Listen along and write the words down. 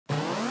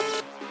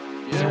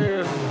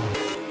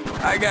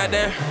I got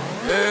that,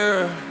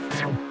 yeah.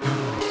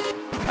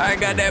 I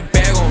got that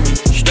bag on me,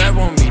 strap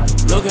on me,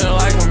 looking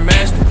like a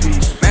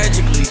masterpiece.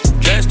 Magically,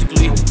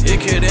 drastically, it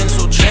could end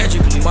so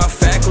tragically. My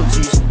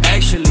faculties,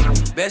 actually,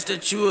 best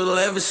that you will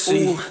ever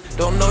see. Ooh,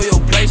 don't know your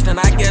place, then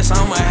I guess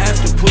I'ma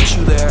have to put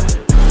you there.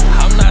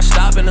 I'm not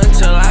stopping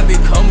until I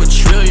become a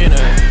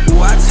trillionaire. Ooh,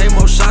 I take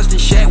more shots than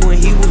Shaq when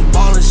he was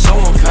ballin' so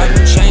unfair.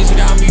 The chains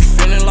got me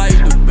feeling like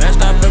the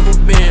best I've ever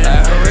been.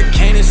 Like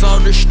hurricane, it's all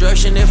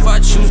destruction if I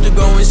choose to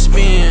go and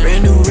spin.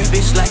 Brand new rip,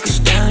 it's like a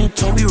stallion,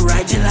 told me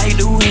ride you like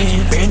the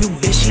wind. Brand new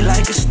bitch, she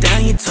like a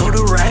stallion, told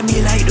her ride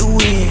me like the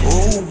wind.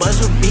 Ooh,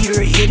 buzzer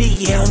beater, hit it,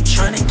 yeah, I'm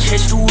tryna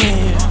catch the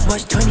wind.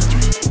 March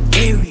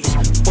 23, Aries,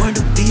 born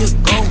to be a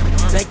GOAT,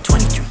 like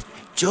 23.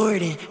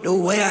 Jordan, the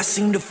way I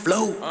seem to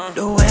float,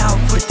 the way I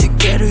put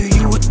together,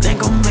 you would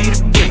think I'm made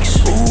of bricks.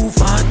 Ooh,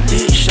 fine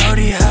dick,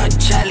 shorty, hot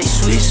Charlie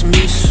Swiss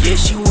miss. Yeah,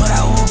 she what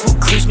I want for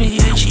Christmas,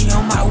 yeah, she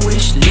on my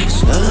wish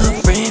list.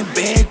 Love, friend,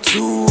 bad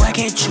too, I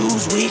can't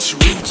choose which.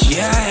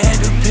 Yeah, I had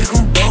to pick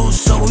them both,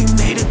 so we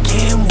made a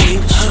damn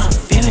witch. I'm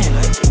feeling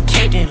like the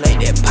captain,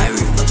 like that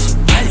pirate from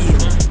Somalia.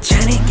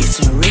 Tryna get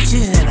some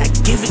riches and I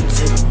give it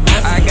to the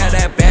mafia. I got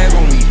that bag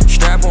on me,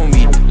 strap on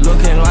me,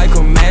 looking like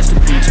a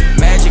masterpiece.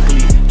 Magically,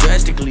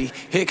 drastically,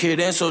 it could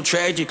end so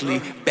tragically.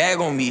 Bag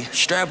on me,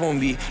 strap on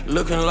me,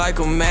 looking like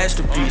a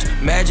masterpiece.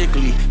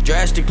 Magically,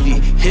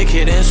 drastically, it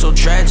could end so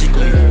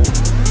tragically.